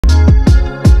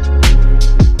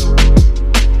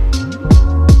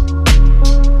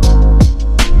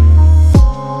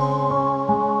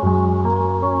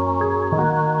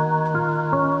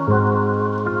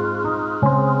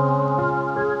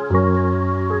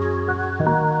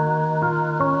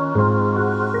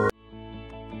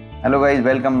Hello guys,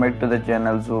 welcome back to the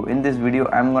channel. So in this video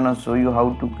I'm gonna show you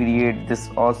how to create this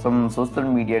awesome social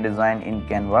media design in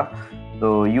Canva.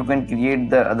 So you can create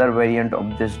the other variant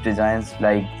of this designs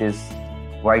like this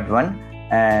white one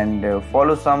and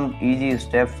follow some easy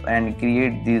steps and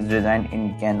create this design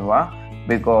in Canva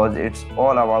because it's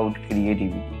all about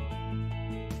creativity.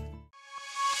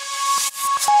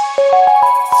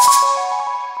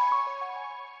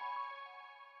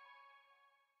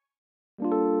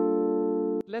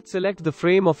 Let's select the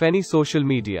frame of any social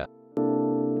media.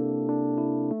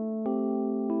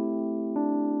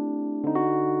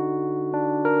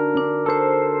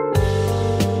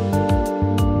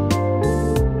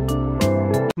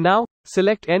 Now,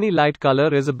 select any light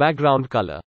color as a background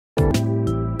color.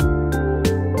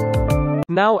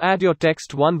 Now add your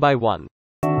text one by one.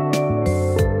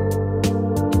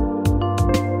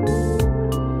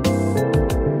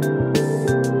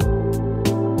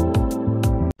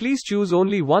 Please choose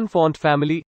only one font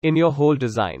family in your whole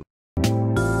design.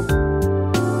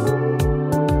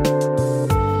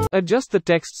 Adjust the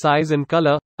text size and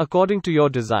color according to your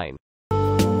design.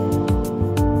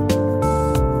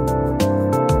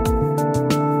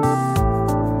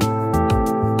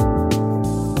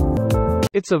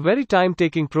 It's a very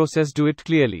time-taking process. Do it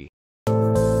clearly.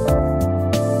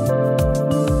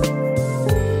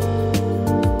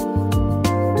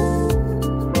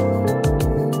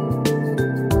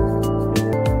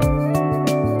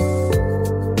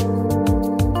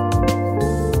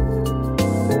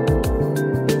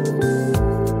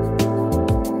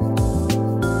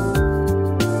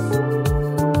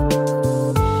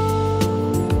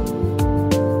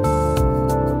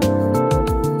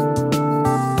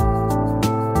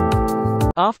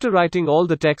 After writing all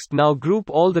the text, now group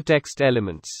all the text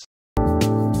elements.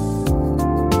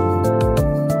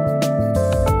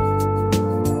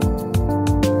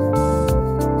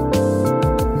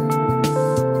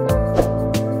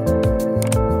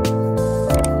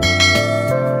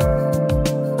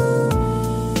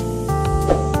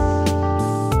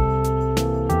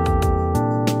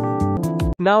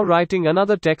 Now writing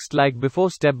another text like before,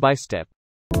 step by step.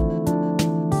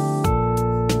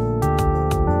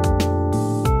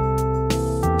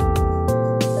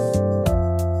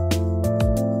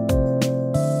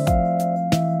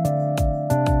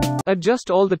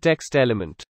 Adjust all the text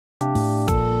element.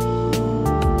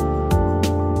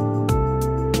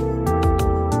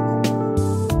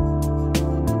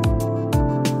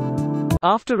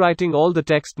 After writing all the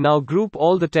text, now group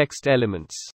all the text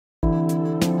elements.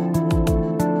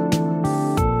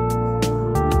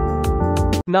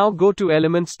 Now go to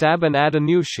Elements tab and add a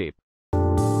new shape.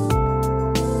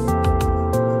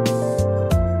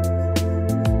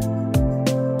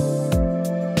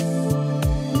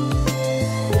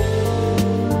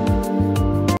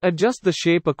 Adjust the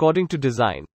shape according to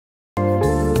design.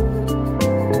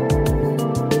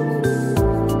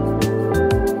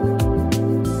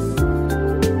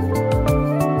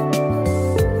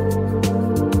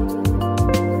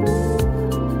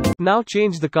 Now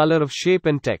change the color of shape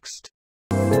and text.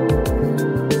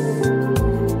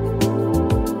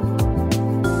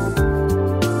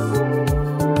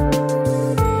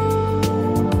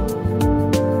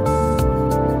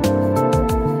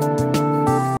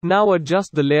 Now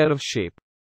adjust the layer of shape.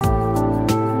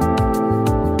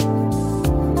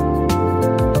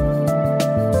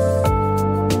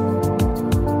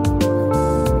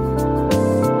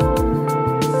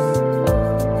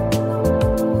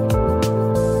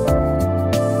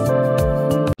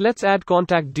 Let's add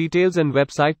contact details and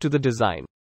website to the design.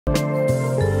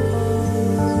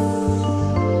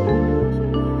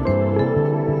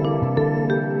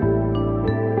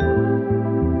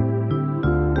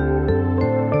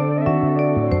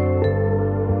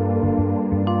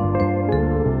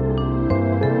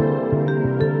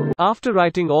 After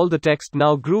writing all the text,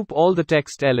 now group all the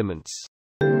text elements.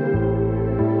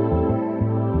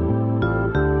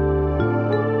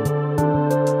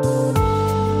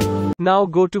 Now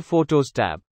go to Photos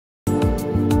tab.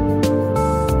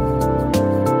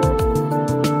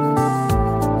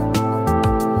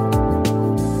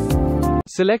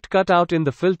 Select Cutout in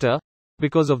the filter.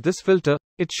 Because of this filter,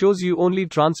 it shows you only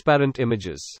transparent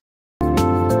images.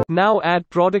 Now add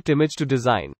product image to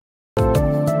design.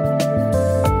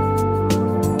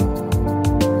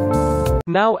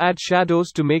 Now add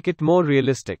shadows to make it more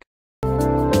realistic.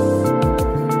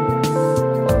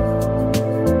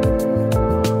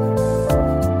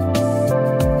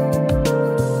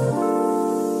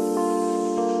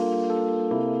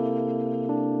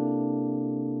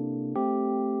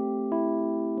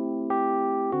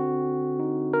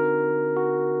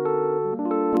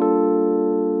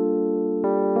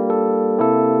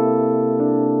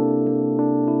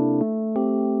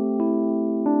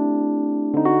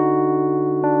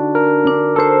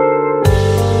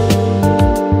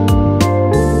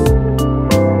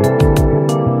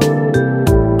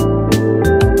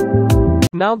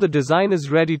 Now the design is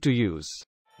ready to use.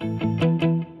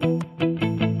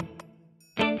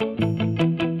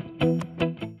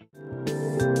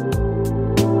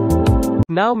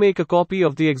 Now make a copy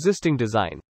of the existing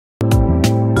design.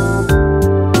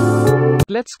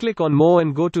 Let's click on More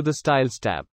and go to the Styles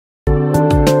tab.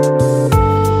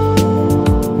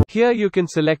 Here you can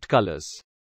select colors.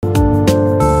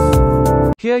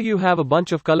 Here you have a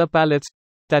bunch of color palettes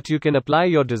that you can apply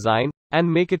your design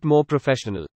and make it more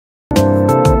professional.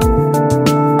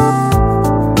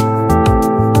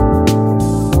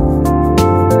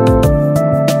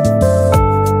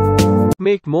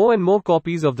 Make more and more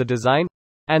copies of the design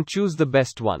and choose the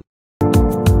best one.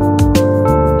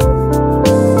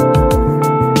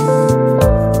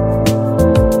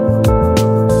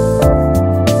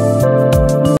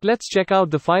 Let's check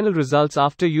out the final results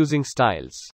after using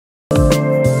Styles.